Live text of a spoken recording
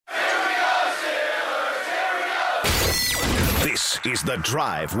This is The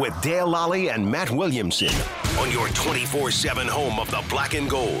Drive with Dale Lally and Matt Williamson on your 24/7 home of the black and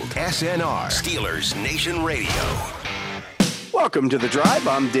gold. SNR, Steelers Nation Radio. Welcome to The Drive.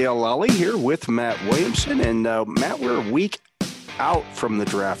 I'm Dale Lally here with Matt Williamson. And Matt, we're a week out from the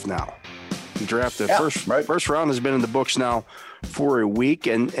draft now. The draft, first round has been in the books now for a week,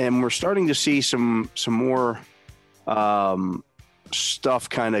 and we're starting to see some more stuff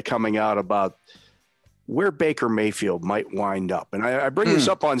kind of coming out about where Baker Mayfield might wind up. And I bring this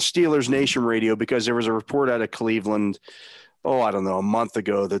up on Steelers Nation Radio because there was a report out of Cleveland, a month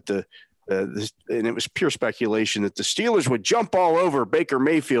ago that and it was pure speculation that the Steelers would jump all over Baker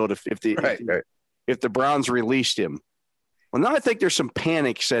Mayfield if the Browns released him. Well, now I think there's some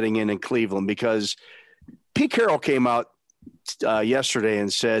panic setting in Cleveland because Pete Carroll came out yesterday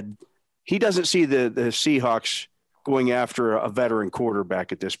and said he doesn't see the Seahawks going after a veteran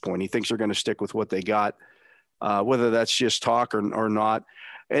quarterback at this point. He thinks they're going to stick with what they got, whether that's just talk or not.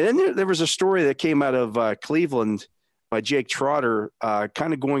 And then there was a story that came out of Cleveland by Jake Trotter,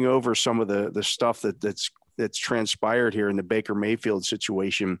 kind of going over some of the stuff that's transpired here in the Baker Mayfield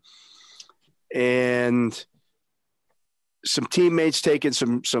situation. And some teammates taking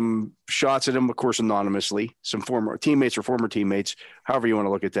some shots at him, of course, anonymously, some former teammates or former teammates, however you want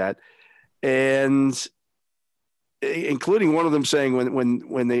to look at that. And including one of them saying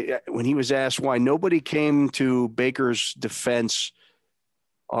when he was asked why nobody came to Baker's defense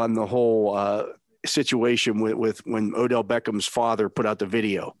on the whole situation with when Odell Beckham's father put out the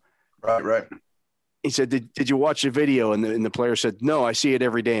video. Right. He said, did you watch the video? And the player said, no, I see it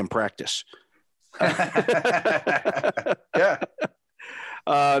every day in practice. Yeah.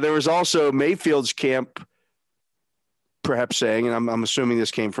 There was also Mayfield's camp perhaps saying, and I'm assuming this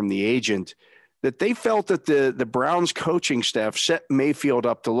came from the agent, that they felt that the Browns coaching staff set Mayfield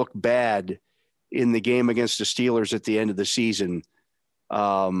up to look bad in the game against the Steelers at the end of the season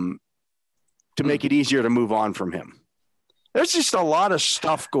to make it easier to move on from him. There's just a lot of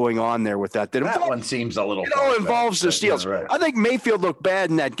stuff going on there with that. That one seems a little involves the Steelers. Right. I think Mayfield looked bad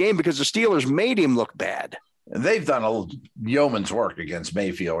in that game because the Steelers made him look bad. They've done a yeoman's work against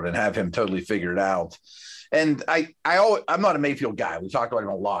Mayfield and have him totally figured out. And I'm not a Mayfield guy. We talked about him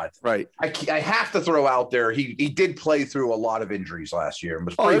a lot. Right. I have to throw out there, he did play through a lot of injuries last year.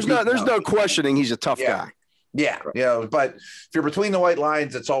 There's no questioning he's a tough guy. Yeah. But if you're between the white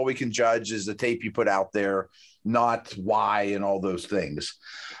lines, that's all we can judge is the tape you put out there, not why and all those things.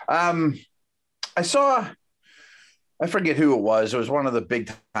 I forget who it was. It was one of the big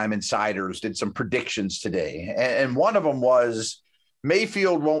time insiders did some predictions today. And one of them was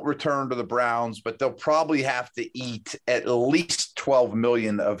Mayfield won't return to the Browns, but they'll probably have to eat at least $12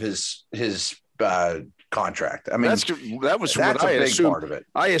 million of his contract. I mean, that was what I assumed. Part of it.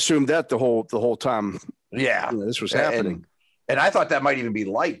 I assumed that the whole time. Yeah, this was happening, and I thought that might even be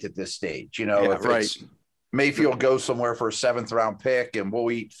light at this stage. If Mayfield goes somewhere for a 7th round pick and we'll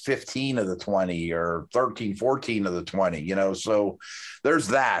eat 15 of the 20 or 13, 14 of the 20, so there's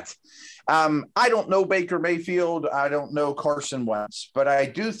that. I don't know Baker Mayfield. I don't know Carson Wentz, but I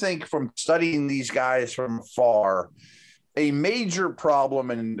do think from studying these guys from afar, a major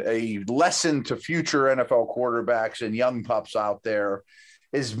problem and a lesson to future NFL quarterbacks and young pups out there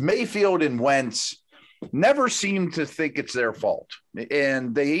is Mayfield and Wentz never seem to think it's their fault.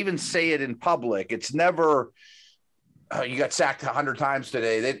 And they even say it in public. It's never, you got sacked 100 times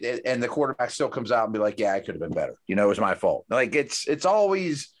today. And the quarterback still comes out and be like, yeah, I could have been better. It was my fault. Like it's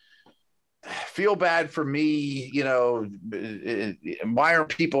always feel bad for me. Why aren't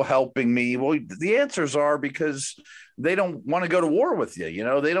people helping me? Well, the answers are because they don't want to go to war with you.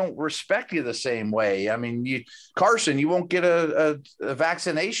 They don't respect you the same way. I mean, Carson, you won't get a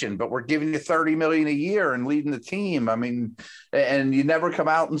vaccination, but we're giving you $30 million a year and leading the team. I mean, and you never come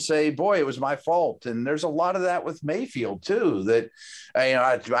out and say, boy, it was my fault. And there's a lot of that with Mayfield too, that,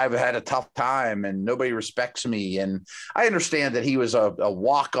 I've had a tough time and nobody respects me. And I understand that he was a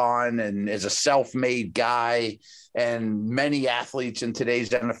walk-on and is a self-made guy. And many athletes in today's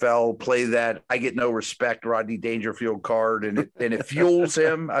NFL play that I get no respect Rodney Dangerfield card, and it fuels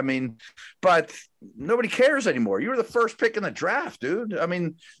him. I mean, but nobody cares anymore. You were the first pick in the draft, dude. I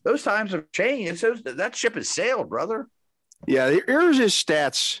mean, those times have changed. That ship has sailed, brother. Yeah, here's his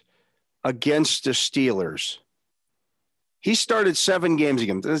stats against the Steelers. He started 7 games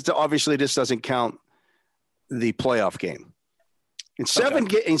against. Obviously, this doesn't count the playoff game. In seven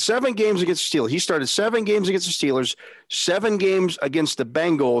games against the Steelers, he started 7 games against the Steelers, 7 games against the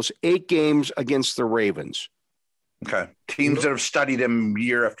Bengals, 8 games against the Ravens. Okay. Teams that have studied him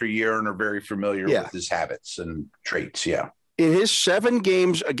year after year and are very familiar with his habits and traits. Yeah. In his 7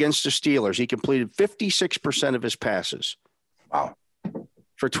 games against the Steelers, he completed 56% of his passes. Wow.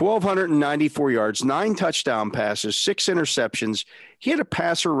 For 1,294 yards, 9 touchdown passes, 6 interceptions. He had a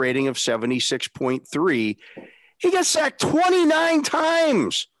passer rating of 76.3. He got sacked 29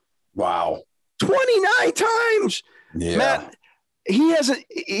 times. Wow. 29 times. Yeah. Matt,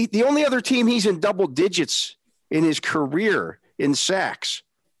 the only other team he's in double digits in his career in sacks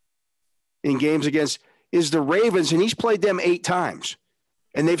in games against is the Ravens, and he's played them 8 times.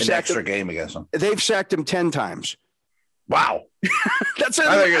 And they've sacked extra game against them. They've sacked him 10 times. Wow. That's I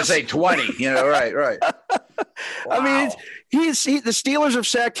thought you were going to say 20. Right. Wow. I mean, the Steelers have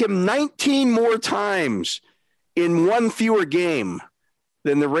sacked him 19 more times in one fewer game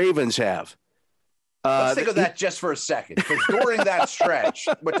than the Ravens have. Let's think of that just for a second, because during that stretch,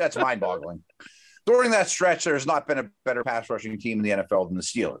 but that's mind-boggling. During that stretch, there's not been a better pass rushing team in the NFL than the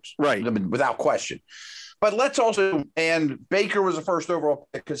Steelers, right? I mean, without question. But let's also, and Baker was the first overall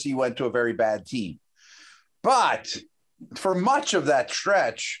pick because he went to a very bad team. But for much of that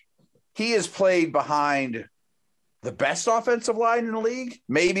stretch, he has played behind the best offensive line in the league,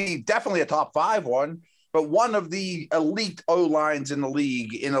 definitely a top 5 one. But one of the elite O-lines in the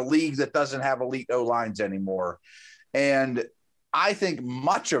league, in a league that doesn't have elite O-lines anymore. And I think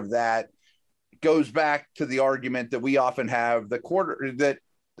much of that goes back to the argument that we often have that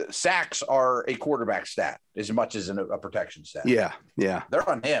sacks are a quarterback stat as much as a protection stat. Yeah. They're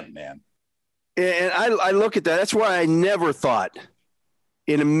on him, man. And I look at that. That's why I never thought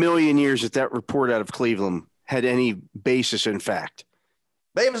in a million years that report out of Cleveland had any basis in fact.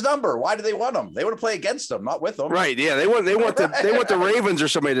 They have his number. Why do they want him? They want to play against him, not with him. Right. Yeah. They want the Ravens or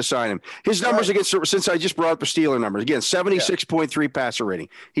somebody to sign him. His numbers against, since I just brought up the Steeler numbers again, 76.3 passer rating.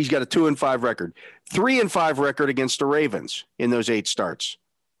 He's got a 2-5 record, 3-5 record against the Ravens in those 8 starts.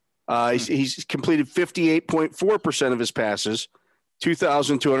 He's completed 58.4% of his passes,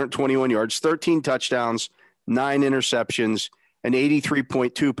 2,221 yards, 13 touchdowns, 9 interceptions, an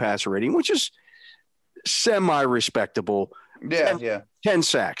 83.2 passer rating, which is semi-respectable. Yeah. 10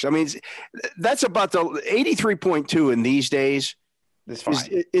 sacks. I mean, that's about the 83.2 in these days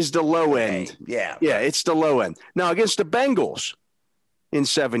is the low end. Yeah. Yeah, it's the low end. Now, against the Bengals in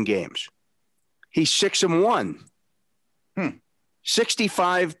 7 games, he's 6-1.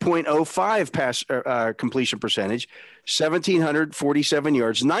 65.05 pass completion percentage, 1,747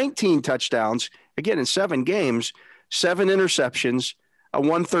 yards, 19 touchdowns, again in 7 games, 7 interceptions, a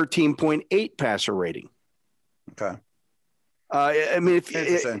 113.8 passer rating. Okay. I mean,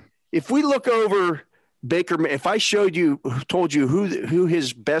 if we look over Baker, if I told you who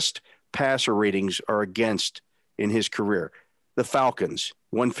his best passer ratings are against in his career, the Falcons,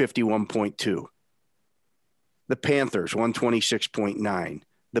 151.2. The Panthers, 126.9.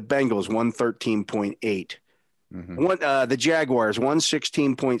 The Bengals, 113.8. The Jaguars,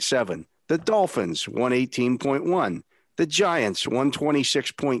 116.7. The Dolphins, 118.1. The Giants,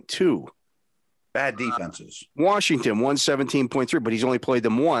 126.2. Bad defenses. Washington, 117.3, but he's only played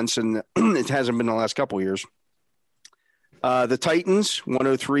them once, and it hasn't been the last couple of years. The Titans,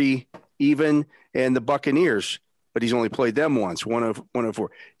 103 even, and the Buccaneers, but he's only played them once,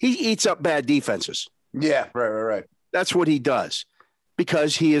 104. He eats up bad defenses. Yeah, right. That's what he does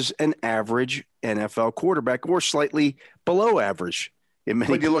because he is an average NFL quarterback or slightly below average.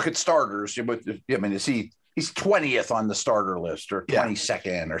 When you look at starters, I mean, he's 20th on the starter list or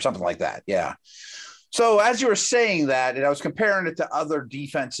 22nd or something like that. Yeah. So as you were saying that, and I was comparing it to other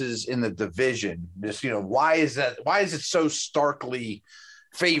defenses in the division, why is it so starkly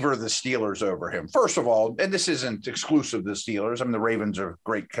favor the Steelers over him? First of all, and this isn't exclusive to the Steelers. I mean, the Ravens are a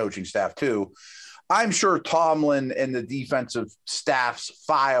great coaching staff too. I'm sure Tomlin and the defensive staff's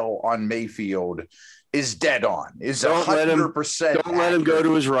file on Mayfield is dead on. Is 100%. Don't let him go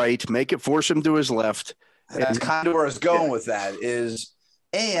to his right. Force him to his left. That's kind of where I was going with that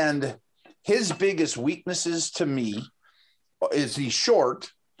and his biggest weaknesses to me is he's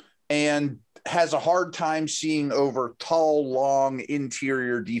short and has a hard time seeing over tall, long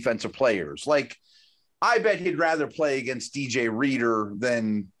interior defensive players. Like, I bet he'd rather play against DJ Reader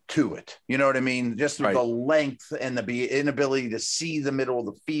than Tuitt. You know what I mean? Just the length and the inability to see the middle of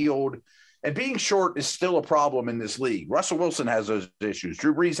the field. And being short is still a problem in this league. Russell Wilson has those issues.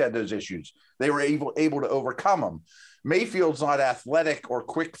 Drew Brees had those issues. They were able to overcome them. Mayfield's not athletic or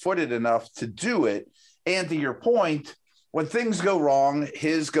quick-footed enough to do it. And to your point, when things go wrong,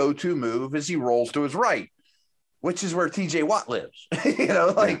 his go-to move is he rolls to his right, which is where TJ Watt lives.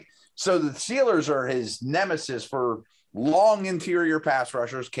 So the Steelers are his nemesis for long interior pass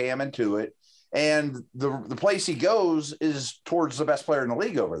rushers, Cam and Tuitt. And the place he goes is towards the best player in the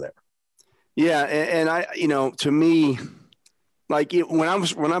league over there. Yeah, and to me, Like when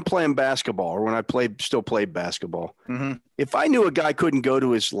I'm playing basketball, or when I still played basketball, mm-hmm. if I knew a guy couldn't go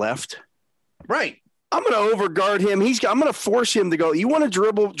to his left, right, I'm going to overguard him. I'm going to force him to go. You want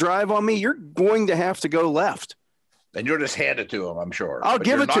to drive on me? You're going to have to go left. And you'll just hand it to him, I'm sure. I'll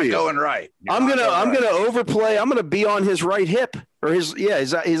give it to you. Going right. I'm gonna overplay. I'm gonna be on his right hip, or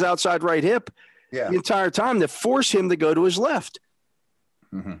his outside right hip, the entire time, to force him to go to his left.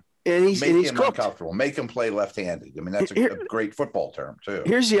 Mm-hmm. And he's cooked. Uncomfortable. Make him play left-handed. I mean, that's a great football term too.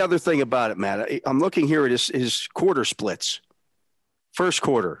 Here's the other thing about it, Matt. I'm looking here at his quarter splits. First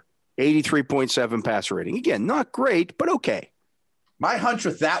quarter, 83.7 passer rating. Again, not great, but okay. My hunch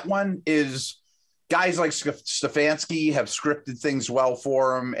with that one is guys like Stefanski have scripted things well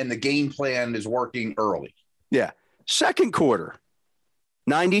for him, and the game plan is working early. Yeah. Second quarter,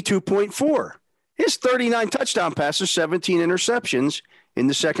 92.4. His 39 touchdown passes, 17 interceptions in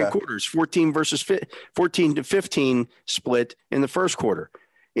the second quarter. It's 14 to 15 split in the first quarter.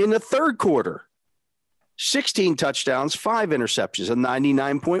 In the third quarter, 16 touchdowns, 5 interceptions, a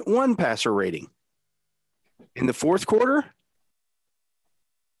 99.1 passer rating. In the fourth quarter,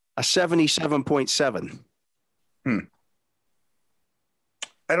 a 77.7.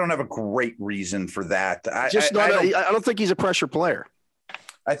 I don't have a great reason for that. I don't think he's a pressure player.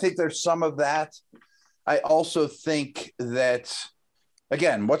 I think there's some of that. I also think that,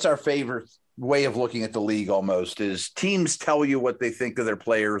 again, what's our favorite way of looking at the league almost is teams tell you what they think of their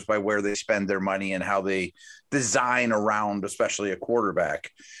players by where they spend their money and how they design around, especially a quarterback.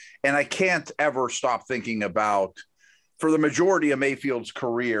 And I can't ever stop thinking about, for the majority of Mayfield's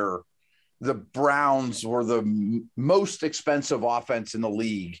career, the Browns were the most expensive offense in the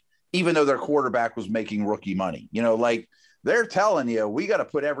league, even though their quarterback was making rookie money. You know, like they're telling you, we got to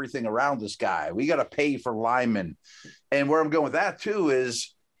put everything around this guy. We got to pay for linemen. And where I'm going with that too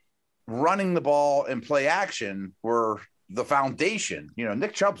is running the ball and play action were the foundation. You know,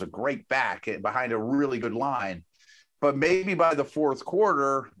 Nick Chubb's a great back behind a really good line, but maybe by the fourth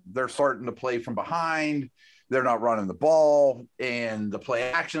quarter, they're starting to play from behind. They're not running the ball, and the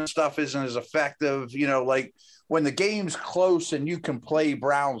play action stuff isn't as effective. You know, like when the game's close and you can play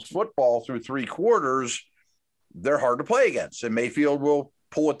Browns football through 3 quarters, they're hard to play against. And Mayfield will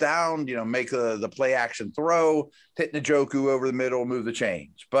pull it down, you know, make the play action throw, hit Njoku over the middle, move the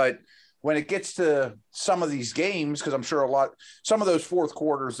chains. But when it gets to some of these games, because I'm sure some of those fourth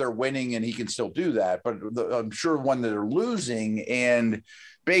quarters they're winning and he can still do that, but I'm sure one that they're losing, and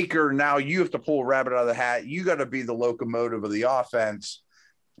Baker, now you have to pull a rabbit out of the hat. You got to be the locomotive of the offense.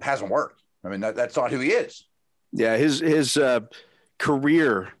 It hasn't worked. I mean, that's not who he is. Yeah, his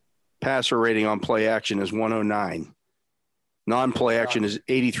career passer rating on play action is 109. Non-play action is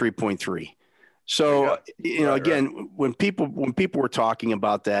 83.3. So, you know, again, when people were talking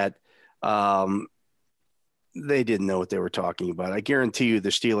about that, they didn't know what they were talking about. I guarantee you the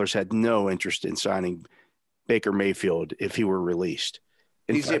Steelers had no interest in signing Baker Mayfield if he were released.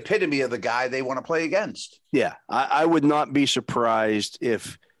 He's the epitome of the guy they want to play against. Yeah, I would not be surprised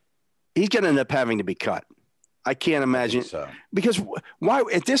if he's going to end up having to be cut. I can't imagine. So. Because why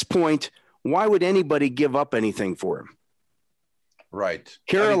at this point, why would anybody give up anything for him? Right.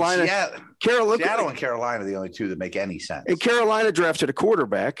 Carolina, Seattle and Carolina are the only two that make any sense. And Carolina drafted a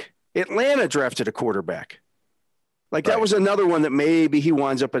quarterback. Atlanta drafted a quarterback. Like that was another one that maybe he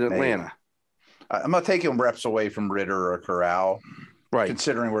winds up in Atlanta. I'm not taking reps away from Ritter or Corral. Right.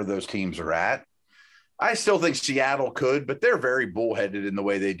 Considering where those teams are at. I still think Seattle could, but they're very bullheaded in the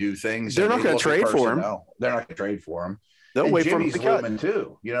way they do things. They're not going to trade for him. No, they're not going to trade for him. They'll wait for him to cut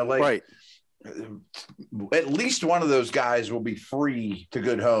too. You know, like at least one of those guys will be free to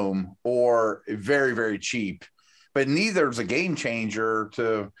good home or very, very cheap, but neither is a game changer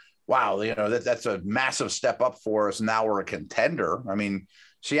to, wow, you know, that's a massive step up for us. Now we're a contender. I mean,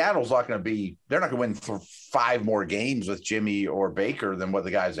 Seattle's not going to be – they're not going to win for 5 more games with Jimmy or Baker than what the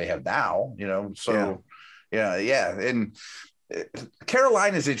guys they have now, you know. So, yeah. And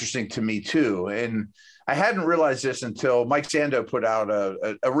Carolina is interesting to me too. And I hadn't realized this until Mike Sando put out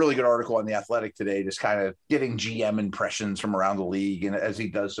a really good article on The Athletic today, just kind of getting GM impressions from around the league, and as he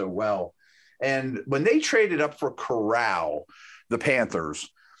does so well. And when they traded up for Corral, the Panthers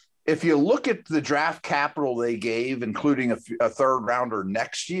 – if you look at the draft capital they gave, including a third rounder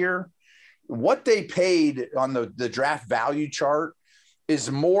next year, what they paid on the draft value chart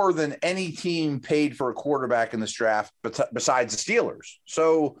is more than any team paid for a quarterback in this draft besides the Steelers.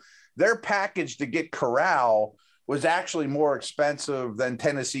 So their package to get Corral was actually more expensive than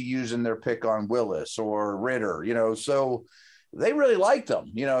Tennessee using their pick on Willis or Ritter, you know, so they really liked them,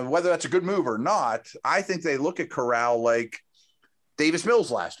 you know, whether that's a good move or not. I think they look at Corral like, Davis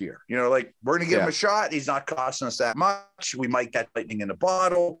Mills last year. You know, like, we're going to give him a shot. He's not costing us that much. We might get lightning in a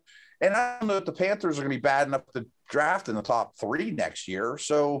bottle. And I don't know if the Panthers are going to be bad enough to draft in the top 3 next year.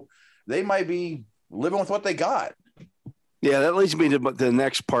 So they might be living with what they got. Yeah, that leads me to the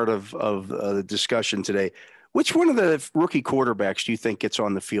next part of the discussion today. Which one of the rookie quarterbacks do you think gets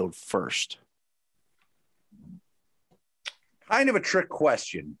on the field first? Kind of a trick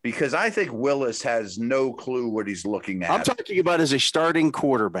question, because I think Willis has no clue what he's looking at. I'm talking about as a starting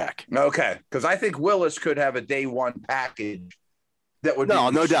quarterback. Okay, because I think Willis could have a day one package that would be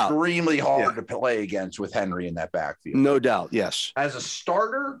extremely hard to play against with Henry in that backfield. No doubt, yes. As a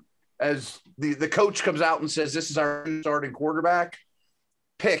starter, as the coach comes out and says, this is our starting quarterback,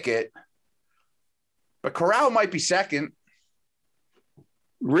 Pickett. But Corral might be second.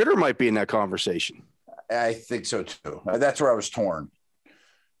 Ritter might be in that conversation. I think so too. That's where I was torn,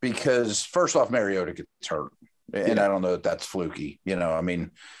 because first off, Mariota gets hurt, and I don't know if that's fluky. You know, I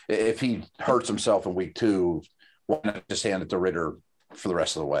mean, if he hurts himself in week 2, why not just hand it to Ritter for the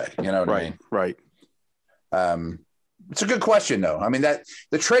rest of the way? You know what I mean? Right. It's a good question, though. I mean, that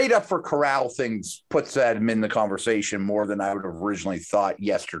the trade up for Corral things puts that in the conversation more than I would have originally thought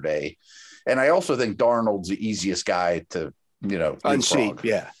yesterday. And I also think Darnold's the easiest guy to, unseat.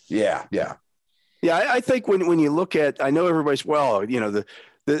 Yeah. Yeah, I think when you look at, I know everybody's, the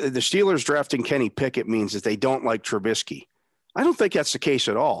Steelers drafting Kenny Pickett means that they don't like Trubisky. I don't think that's the case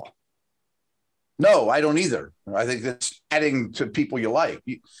at all. No, I don't either. I think that's adding to people you like.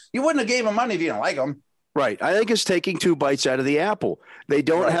 You wouldn't have gave him money if you didn't like him. Right. I think it's taking 2 bites out of the apple. They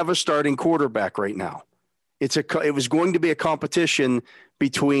don't have a starting quarterback right now. It was going to be a competition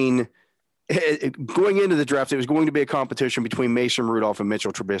between going into the draft. It was going to be a competition between Mason Rudolph and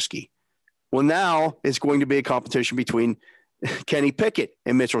Mitchell Trubisky. Well, now it's going to be a competition between Kenny Pickett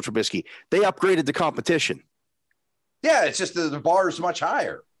and Mitchell Trubisky. They upgraded the competition. Yeah, it's just the bar is much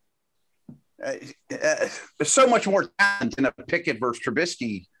higher. There's so much more talent in a Pickett versus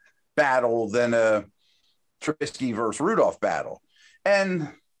Trubisky battle than a Trubisky versus Rudolph battle. And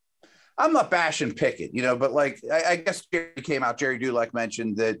I'm not bashing Pickett, but like, I guess Jerry Dulac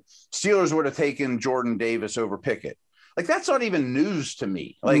mentioned that Steelers would have taken Jordan Davis over Pickett. Like, that's not even news to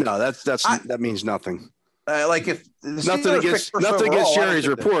me. Like, no, that means nothing. Like, if nothing against Jerry's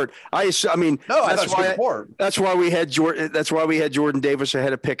report. That's why we had Jordan Davis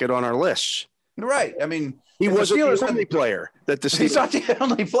ahead of Pickett on our list. Right. I mean, he wasn't the only player that the Steelers. He's not the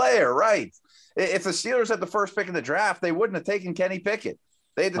only player, right? If the Steelers had the first pick in the draft, they wouldn't have taken Kenny Pickett.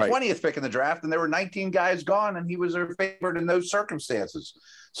 They had the 20th pick in the draft, and there were 19 guys gone, and he was their favorite in those circumstances.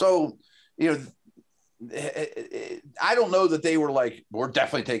 So, I don't know that they were like, we're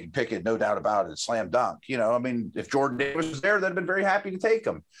definitely taking Pickett, no doubt about it, slam dunk. I mean, if Jordan Davis was there, they'd have been very happy to take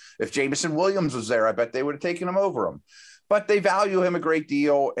him. If Jameson Williams was there, I bet they would have taken him over him. But they value him a great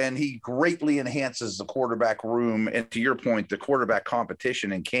deal, and he greatly enhances the quarterback room. And to your point, the quarterback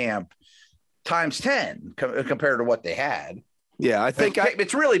competition in camp times 10 compared to what they had. Yeah, I think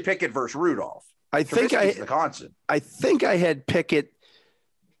it's really Pickett versus Rudolph. The constant. I think I had Pickett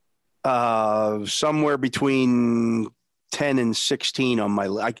somewhere between 10 and 16 on my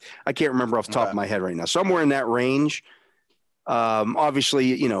list. I can't remember off the top of my head right now. Somewhere in that range.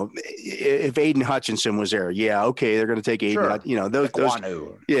 Obviously, if Aiden Hutchinson was there, they're going to take Aiden. Sure. Those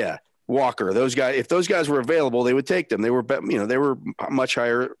Walker, those guys. If those guys were available, they would take them. They were much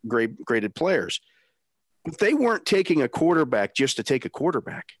higher graded players. But they weren't taking a quarterback just to take a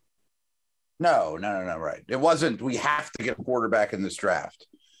quarterback. No. Right. It wasn't. We have to get a quarterback in this draft.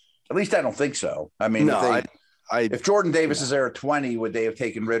 At least I don't think so. I mean, if Jordan Davis is there at 20, would they have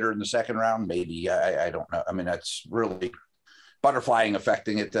taken Ritter in the second round? Maybe. I don't know. I mean, that's really butterflying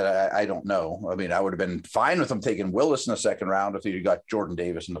affecting it that I don't know. I mean, I would have been fine with them taking Willis in the second round if you got Jordan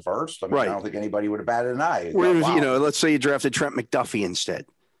Davis in the first. I mean, I don't think anybody would have batted an eye. Let's say you drafted Trent McDuffie instead.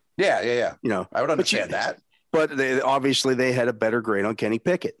 Yeah. I would understand that. But they had a better grade on Kenny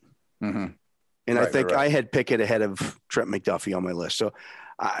Pickett. Mm-hmm. And I think I had Pickett ahead of Trent McDuffie on my list. So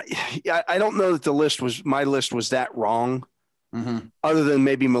I don't know that my list was that wrong. Mm-hmm. Other than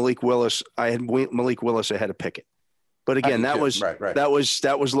maybe Malik Willis. I had Malik Willis ahead of Pickett. But again, that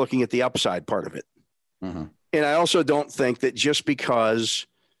was looking at the upside part of it. Mm-hmm. And I also don't think that just because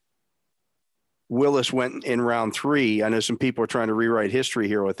Willis went in round 3, I know some people are trying to rewrite history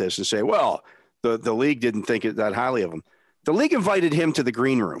here with this and say, well, the league didn't think it that highly of him. The league invited him to the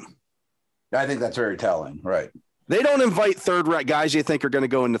green room. I think that's very telling. Right. They don't invite third-round guys you think are going to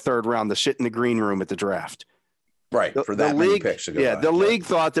go in the third round to sit in the green room at the draft. Right. For that many picks to go. The league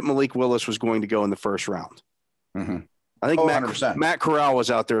thought that Malik Willis was going to go in the first round. Mm-hmm. I think Matt Corral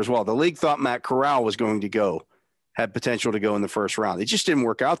was out there as well. The league thought Matt Corral was going to go had potential to go in the first round. It just didn't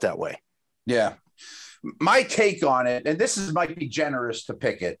work out that way. Yeah. My take on it, and might be generous to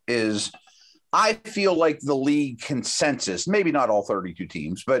Pickett, is I feel like the league consensus, maybe not all 32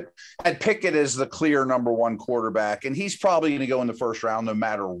 teams, but had Pickett as the clear number one quarterback, and he's probably going to go in the first round no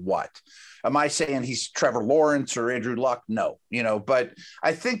matter what. Am I saying he's Trevor Lawrence or Andrew Luck? No, but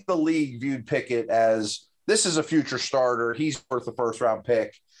I think the league viewed Pickett as this is a future starter. He's worth the first round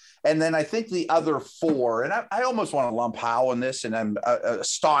pick. And then I think the other four, and I almost want to lump Howell in this, and I'm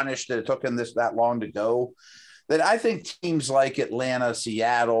astonished that it took him that long to go, that I think teams like Atlanta,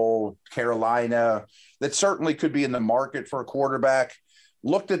 Seattle, Carolina, that certainly could be in the market for a quarterback,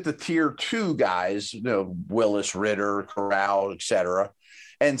 looked at the tier 2 guys, Willis, Ritter, Corral, et cetera,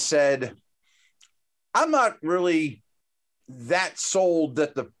 and said, I'm not really that sold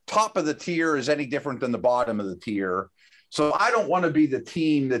that the top of the tier is any different than the bottom of the tier. So I don't want to be the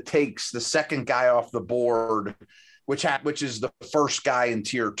team that takes the second guy off the board, which is the first guy in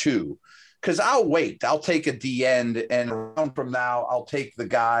tier 2. Because I'll wait. I'll take a D end, and around from now, I'll take the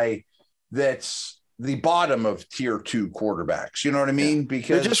guy that's the bottom of tier 2 quarterbacks. You know what I mean?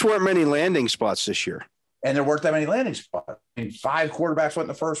 Because there just weren't many landing spots this year. And there weren't that many landing spots. I mean, 5 quarterbacks went in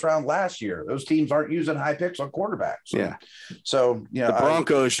the first round last year. Those teams aren't using high picks on quarterbacks. Yeah. So, the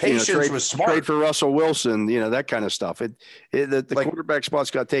Broncos trade for Russell Wilson, that kind of stuff. The quarterback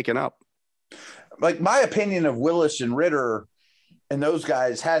spots got taken up. Like, my opinion of Willis and Ritter and those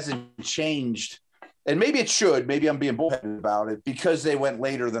guys hasn't changed. And maybe it should. Maybe I'm being bullheaded about it because they went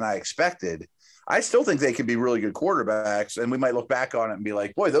later than I expected. I still think they could be really good quarterbacks, and we might look back on it and be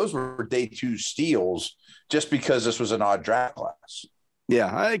like, boy, those were day 2 steals just because this was an odd draft class.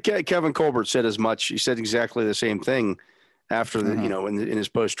 Yeah. Kevin Colbert said as much. He said exactly the same thing after the, in his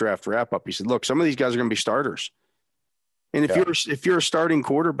post-draft wrap-up. He said, look, some of these guys are going to be starters. And if you're a starting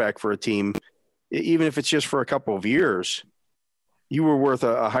quarterback for a team, even if it's just for a couple of years, you were worth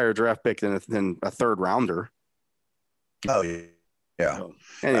a higher draft pick than a third rounder. Oh, yeah. Yeah.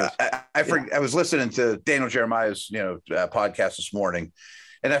 So, I was listening to Daniel Jeremiah's, podcast this morning,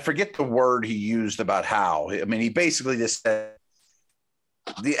 and I forget the word he used about how. I mean, he basically just said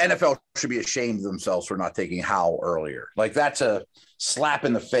the NFL should be ashamed of themselves for not taking Howell earlier. Like, that's a slap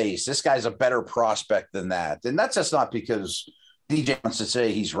in the face. This guy's a better prospect than that. And that's just not because DJ wants to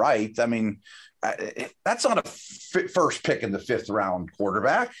say he's right. I mean, that's not a first pick in the 5th round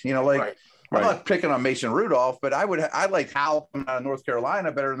quarterback, Right. I'm not picking on Mason Rudolph, but I like Howell coming out of North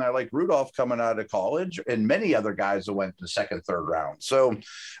Carolina better than I like Rudolph coming out of college and many other guys that went to 2nd, 3rd round. So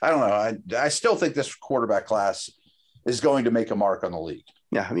I don't know. I still think this quarterback class is going to make a mark on the league.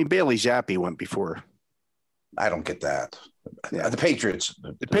 Yeah. I mean, Bailey Zappi went before. I don't get that. Yeah. The Patriots.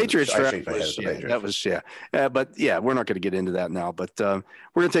 The Patriots draft was, that was, but yeah, we're not going to get into that now, but we're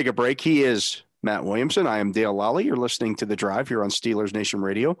going to take a break. He is Matt Williamson. I am Dale Lally. You're listening to The Drive here on Steelers Nation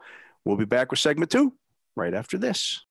Radio. We'll be back with segment 2 right after this.